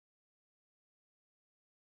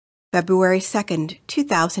February 2nd,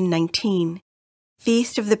 2019,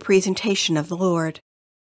 Feast of the Presentation of the Lord.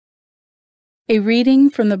 A reading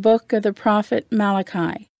from the book of the prophet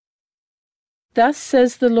Malachi. Thus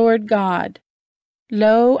says the Lord God,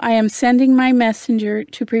 Lo, I am sending my messenger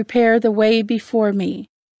to prepare the way before me.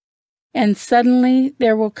 And suddenly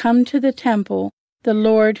there will come to the temple the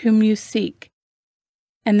Lord whom you seek,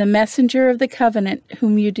 and the messenger of the covenant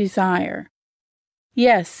whom you desire.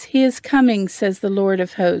 Yes, he is coming, says the Lord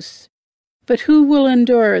of hosts. But who will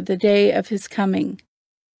endure the day of his coming?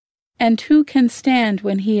 And who can stand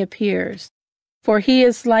when he appears? For he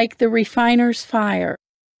is like the refiner's fire,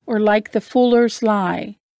 or like the fuller's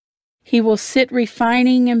lye. He will sit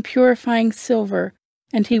refining and purifying silver,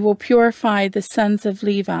 and he will purify the sons of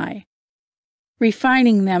Levi,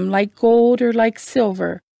 refining them like gold or like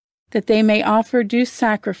silver, that they may offer due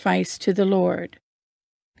sacrifice to the Lord.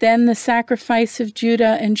 Then the sacrifice of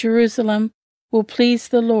Judah and Jerusalem will please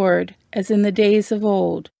the Lord, as in the days of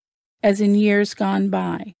old, as in years gone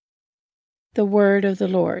by. The word of the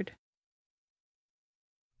Lord.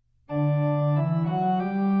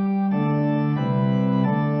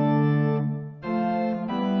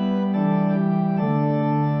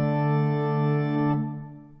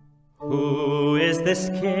 Who is this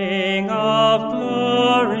King of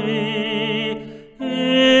glory?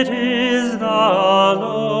 It is the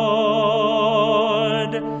Lord.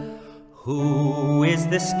 Who is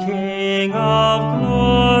this King of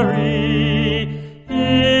glory?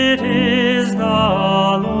 It is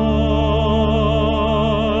the Lord.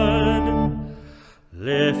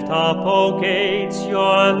 Lift up, O gates,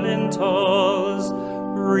 your lintels.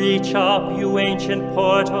 Reach up, you ancient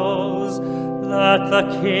portals, that the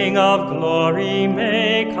King of glory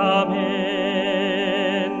may come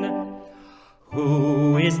in.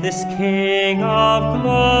 Who is this King of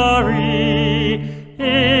glory?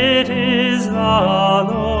 It is the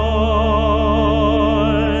Lord.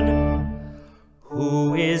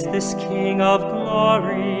 Who is this King of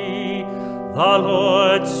glory? The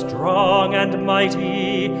Lord strong and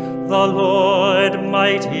mighty, the Lord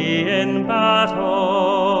mighty in battle.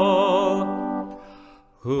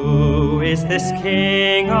 Who is this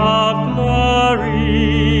King of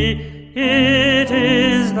glory? It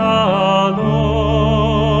is the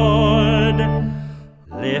Lord.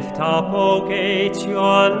 Lift up, O gates,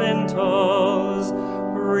 your lintels.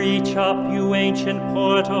 Reach up, you ancient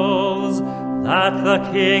portals, that the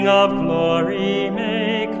King of glory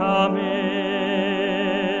may come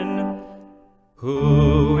in.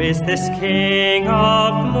 Who is this King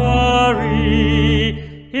of glory?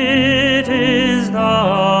 It is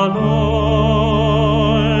the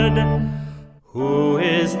Lord. Who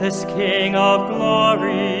is this King of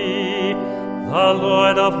glory? The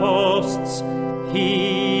Lord of hosts.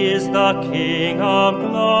 He is the King of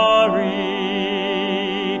glory.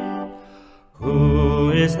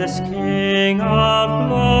 Who is this King of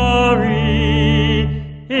glory?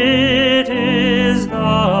 It is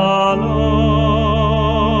the Lord.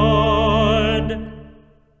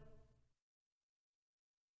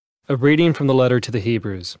 A reading from the letter to the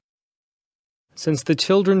Hebrews. Since the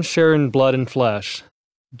children share in blood and flesh,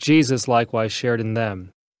 Jesus likewise shared in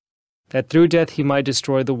them, that through death he might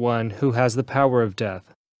destroy the one who has the power of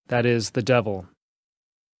death, that is, the devil,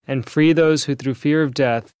 and free those who through fear of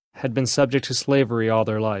death had been subject to slavery all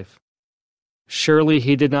their life. Surely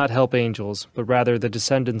he did not help angels, but rather the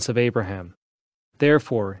descendants of Abraham.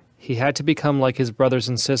 Therefore, he had to become like his brothers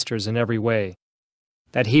and sisters in every way,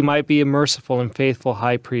 that he might be a merciful and faithful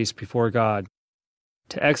high priest before God,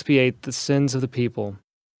 to expiate the sins of the people.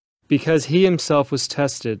 Because he himself was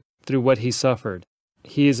tested through what he suffered,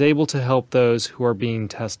 he is able to help those who are being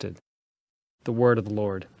tested. The word of the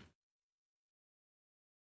Lord.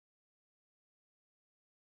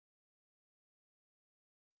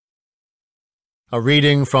 A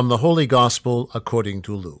reading from the Holy Gospel according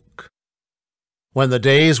to Luke. When the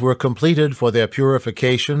days were completed for their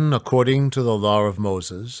purification according to the law of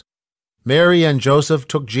Moses, Mary and Joseph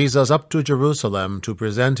took Jesus up to Jerusalem to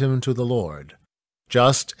present him to the Lord,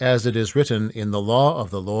 just as it is written in the law of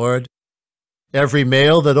the Lord, Every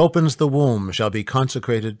male that opens the womb shall be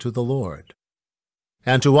consecrated to the Lord,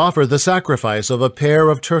 and to offer the sacrifice of a pair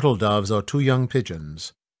of turtle doves or 2 young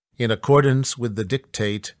pigeons, in accordance with the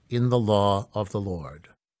dictate in the law of the Lord.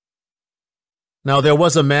 Now there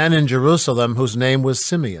was a man in Jerusalem whose name was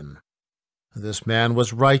Simeon. This man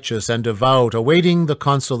was righteous and devout, awaiting the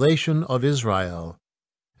consolation of Israel,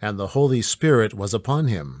 and the Holy Spirit was upon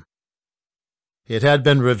him. It had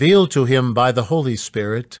been revealed to him by the Holy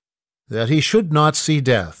Spirit that he should not see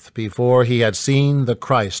death before he had seen the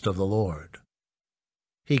Christ of the Lord.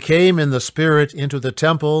 He came in the Spirit into the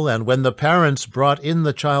temple, and when the parents brought in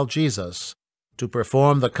the child Jesus to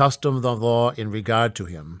perform the custom of the law in regard to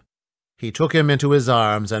him, he took him into his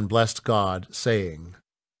arms and blessed God, saying,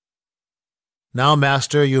 "Now,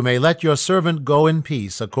 Master, you may let your servant go in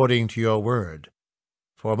peace according to your word.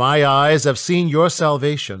 For my eyes have seen your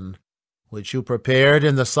salvation, which you prepared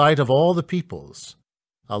in the sight of all the peoples,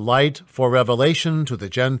 a light for revelation to the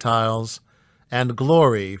Gentiles, and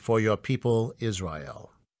glory for your people Israel."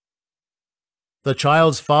 The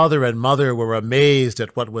child's father and mother were amazed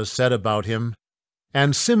at what was said about him,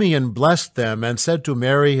 and Simeon blessed them and said to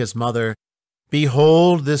Mary his mother,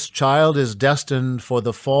 "Behold, this child is destined for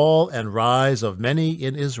the fall and rise of many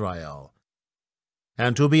in Israel,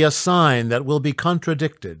 and to be a sign that will be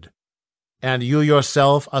contradicted, and you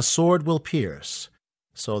yourself a sword will pierce,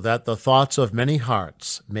 so that the thoughts of many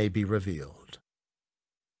hearts may be revealed."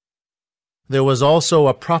 There was also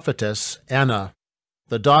a prophetess, Anna,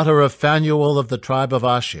 the daughter of Phanuel of the tribe of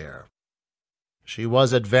Asher. She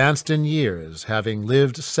was advanced in years, having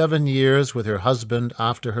lived 7 years with her husband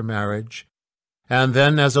after her marriage, and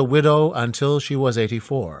then as a widow until she was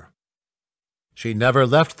 84. She never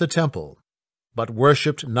left the temple, but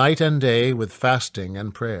worshipped night and day with fasting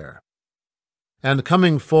and prayer. And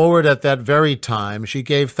coming forward at that very time, she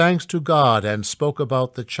gave thanks to God and spoke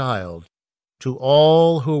about the child to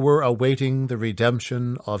all who were awaiting the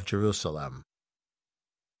redemption of Jerusalem.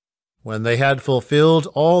 When they had fulfilled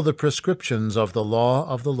all the prescriptions of the law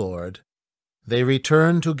of the Lord, they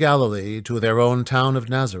returned to Galilee, to their own town of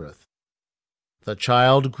Nazareth. The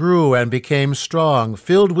child grew and became strong,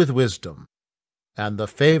 filled with wisdom, and the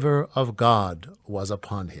favor of God was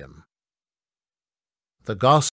upon him. The Gospel